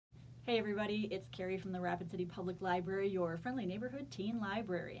Hey everybody, it's Carrie from the Rapid City Public Library, your friendly neighborhood teen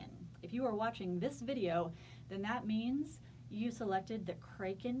librarian. If you are watching this video, then that means you selected the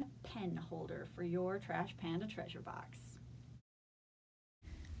Kraken pen holder for your Trash Panda treasure box.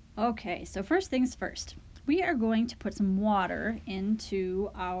 Okay, so first things first. We are going to put some water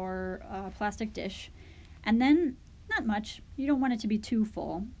into our plastic dish, and then, not much, you don't want it to be too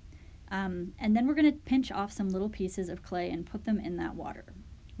full, and then we're going to pinch off some little pieces of clay and put them in that water.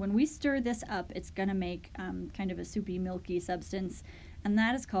 When we stir this up, it's going to make kind of a soupy, milky substance, and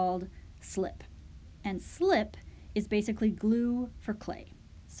that is called slip. And slip is basically glue for clay.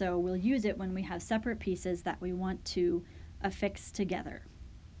 So we'll use it when we have separate pieces that we want to affix together.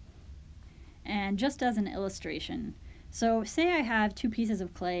 And just as an illustration, so say I have two pieces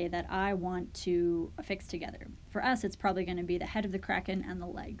of clay that I want to affix together. For us, it's probably going to be the head of the Kraken and the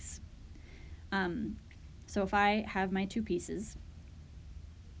legs. So if I have my two pieces,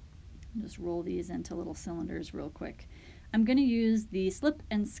 just roll these into little cylinders real quick. I'm going to use the slip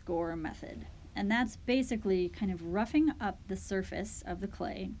and score method, and that's basically kind of roughing up the surface of the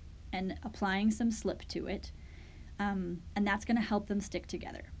clay and applying some slip to it, and that's going to help them stick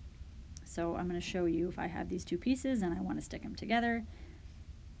together. So I'm going to show you if I have these two pieces and I want to stick them together.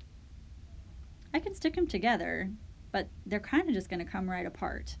 I can stick them together, but they're kind of just going to come right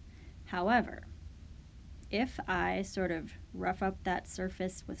apart. However, if I sort of rough up that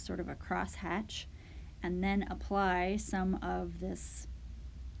surface with sort of a cross hatch and then apply some of this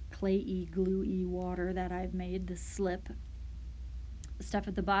clayey, gluey water that I've made, the slip, the stuff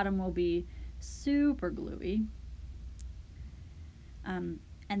at the bottom will be super gluey.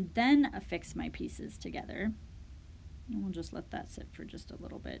 And then affix my pieces together. And we'll just let that sit for just a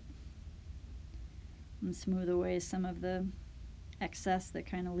little bit and smooth away some of the excess that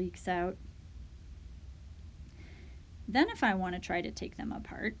kind of leaks out. Then if I want to try to take them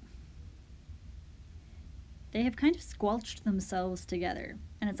apart, they have kind of squelched themselves together,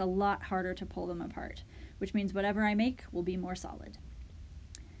 and it's a lot harder to pull them apart, which means whatever I make will be more solid.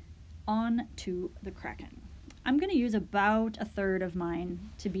 On to the Kraken. I'm going to use about a third of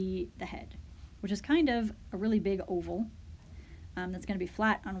mine to be the head, which is kind of a really big oval that's going to be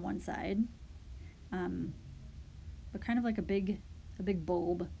flat on one side, but kind of like a big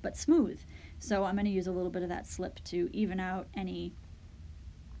bulb, but smooth. So I'm going to use a little bit of that slip to even out any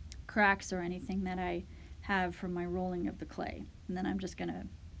cracks or anything that I have from my rolling of the clay. And then I'm just going to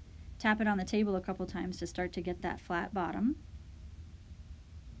tap it on the table a couple times to start to get that flat bottom.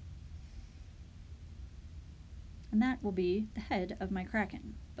 And that will be the head of my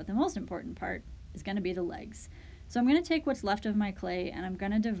Kraken. But the most important part is going to be the legs. So I'm going to take what's left of my clay and I'm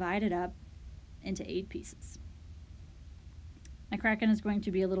going to divide it up into 8 pieces. My Kraken is going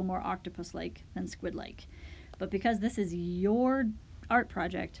to be a little more octopus-like than squid-like. But because this is your art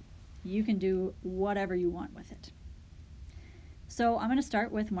project, you can do whatever you want with it. So I'm going to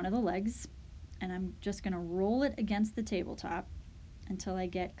start with one of the legs, and I'm just going to roll it against the tabletop until I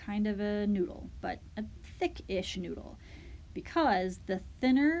get kind of a noodle, but a thick-ish noodle. Because the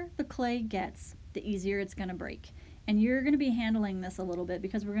thinner the clay gets, the easier it's going to break. And you're going to be handling this a little bit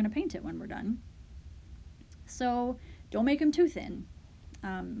because we're going to paint it when we're done. So don't make them too thin.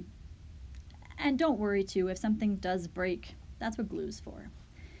 And don't worry too, if something does break, that's what glue's for.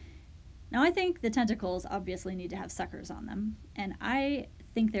 Now I think the tentacles obviously need to have suckers on them, and I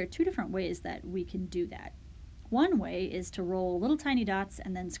think there are 2 different ways that we can do that. One way is to roll little tiny dots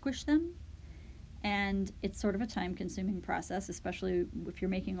and then squish them, and it's sort of a time-consuming process, especially if you're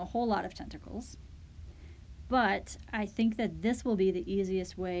making a whole lot of tentacles. But I think that this will be the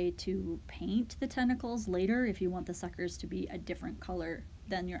easiest way to paint the tentacles later if you want the suckers to be a different color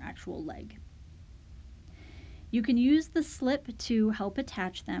than your actual leg. You can use the slip to help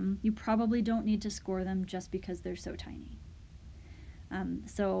attach them. You probably don't need to score them just because they're so tiny.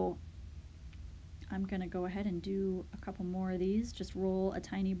 So I'm going to go ahead and do a couple more of these. Just roll a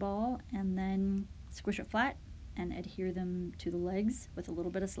tiny ball and then squish it flat and adhere them to the legs with a little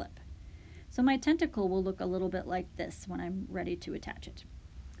bit of slip. So my tentacle will look a little bit like this when I'm ready to attach it.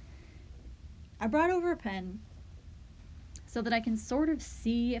 I brought over a pen so that I can sort of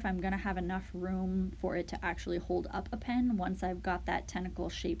see if I'm going to have enough room for it to actually hold up a pen once I've got that tentacle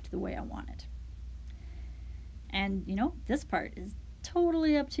shaped the way I want it. And you know, this part is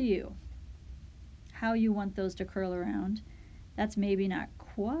totally up to you. How you want those to curl around. That's maybe not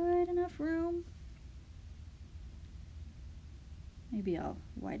quite enough room. Maybe I'll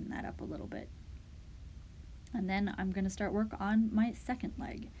widen that up a little bit. And then I'm going to start work on my second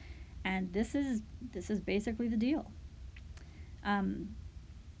leg. And this is basically the deal.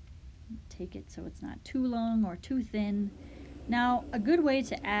 Take it so it's not too long or too thin. Now, a good way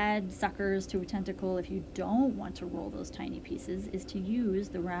to add suckers to a tentacle if you don't want to roll those tiny pieces is to use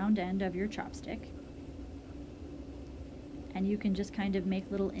the round end of your chopstick. And you can just kind of make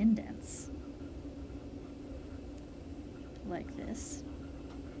little indents like this.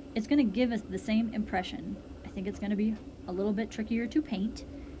 It's going to give us the same impression. I think it's going to be a little bit trickier to paint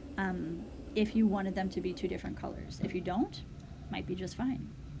if you wanted them to be two different colors. If you don't, might be just fine.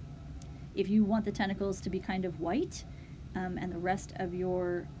 If you want the tentacles to be kind of white and the rest of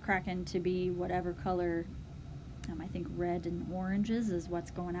your Kraken to be whatever color, I think red and oranges is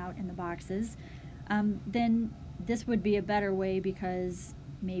what's going out in the boxes, then this would be a better way because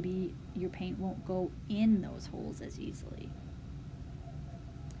maybe your paint won't go in those holes as easily.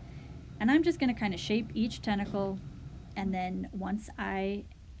 And I'm just going to kind of shape each tentacle, and then once I'm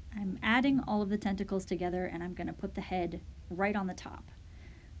adding all of the tentacles together, and I'm going to put the head right on the top.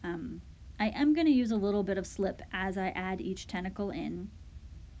 I am going to use a little bit of slip as I add each tentacle in,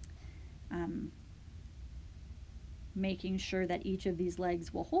 making sure that each of these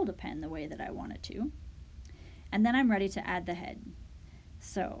legs will hold a pen the way that I want it to. And then I'm ready to add the head.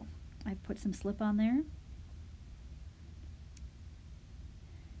 So I've put some slip on there.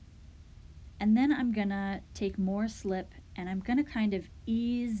 And then I'm gonna take more slip and I'm gonna kind of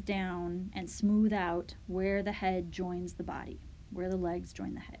ease down and smooth out where the head joins the body, where the legs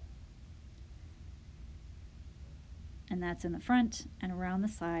join the head. And that's in the front and around the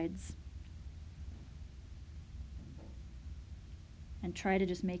sides. And try to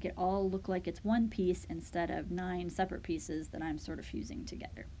just make it all look like it's one piece instead of 9 separate pieces that I'm sort of fusing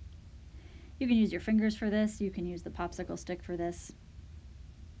together. You can use your fingers for this, you can use the popsicle stick for this.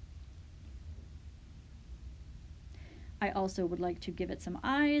 I also would like to give it some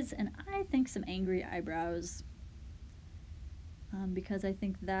eyes, and I think some angry eyebrows, because I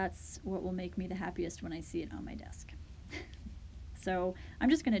think that's what will make me the happiest when I see it on my desk. So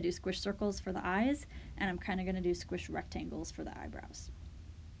I'm just going to do squish circles for the eyes, and I'm kind of going to do squish rectangles for the eyebrows.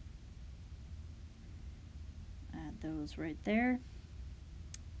 Add those right there.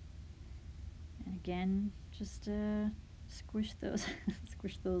 And again, just squish those,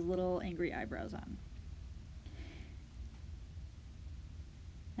 squish those little angry eyebrows on.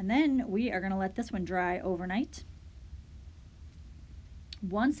 And then we are going to let this one dry overnight.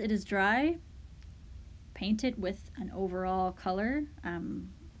 Once it is dry, paint it with an overall color.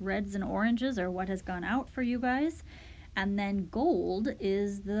 Reds and oranges are what has gone out for you guys. And then gold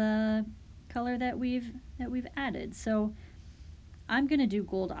is the color that we've added. So I'm going to do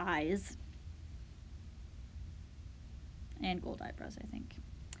gold eyes and gold eyebrows, I think.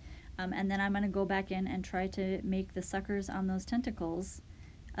 And then I'm going to go back in and try to make the suckers on those tentacles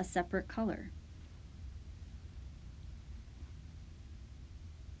a separate color.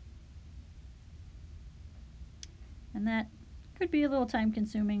 And that could be a little time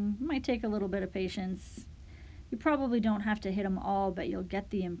consuming, might take a little bit of patience. You probably don't have to hit them all, but you'll get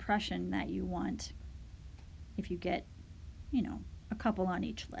the impression that you want if you get, you know, a couple on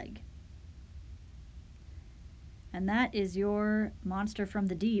each leg. And that is your monster from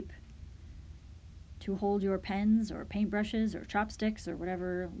the deep to hold your pens or paintbrushes or chopsticks or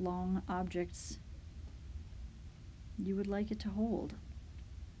whatever long objects you would like it to hold.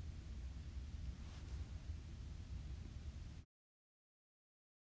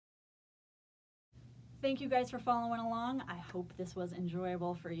 Thank you guys for following along. I hope this was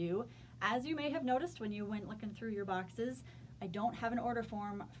enjoyable for you. As you may have noticed when you went looking through your boxes, I don't have an order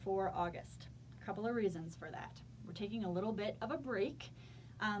form for August. A couple of reasons for that. We're taking a little bit of a break.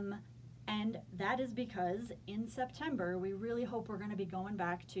 And that is because in September, we really hope we're going to be going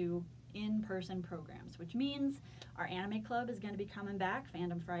back to in-person programs, which means our anime club is going to be coming back,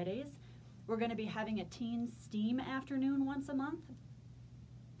 Fandom Fridays. We're going to be having a teen STEAM afternoon once a month.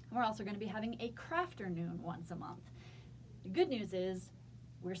 We're also going to be having a crafternoon once a month. The good news is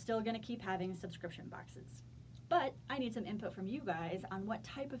we're still going to keep having subscription boxes. But I need some input from you guys on what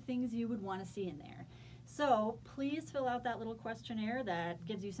type of things you would want to see in there. So please fill out that little questionnaire that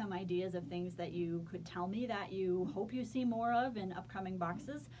gives you some ideas of things that you could tell me that you hope you see more of in upcoming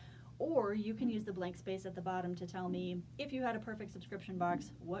boxes. Or you can use the blank space at the bottom to tell me if you had a perfect subscription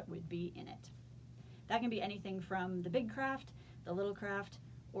box, what would be in it. That can be anything from the big craft, the little craft,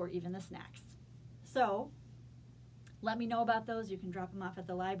 or even the snacks. So let me know about those. You can drop them off at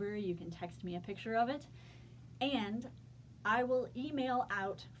the library. You can text me a picture of it. And I will email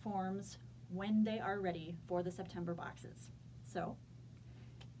out forms when they are ready for the September boxes. So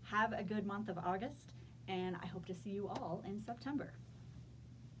have a good month of August, and I hope to see you all in September.